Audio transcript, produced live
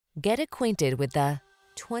Get acquainted with the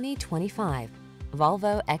 2025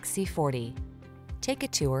 Volvo XC40. Take a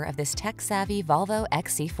tour of this tech-savvy Volvo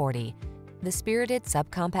XC40, the spirited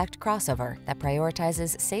subcompact crossover that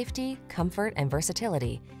prioritizes safety, comfort, and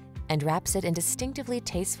versatility, and wraps it in distinctively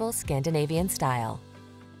tasteful Scandinavian style.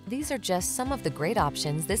 These are just some of the great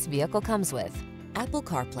options this vehicle comes with: Apple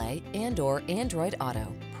CarPlay and/or Android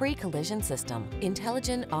Auto, pre-collision system,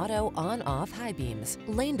 intelligent auto on-off high beams,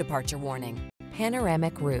 lane departure warning,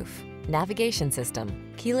 panoramic roof, navigation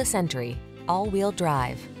system, keyless entry, all-wheel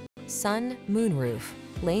drive, sun, moonroof,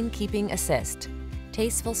 lane keeping assist.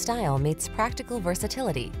 Tasteful style meets practical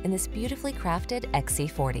versatility in this beautifully crafted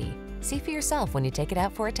XC40. See for yourself when you take it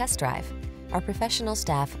out for a test drive. Our professional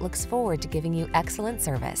staff looks forward to giving you excellent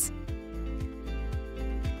service.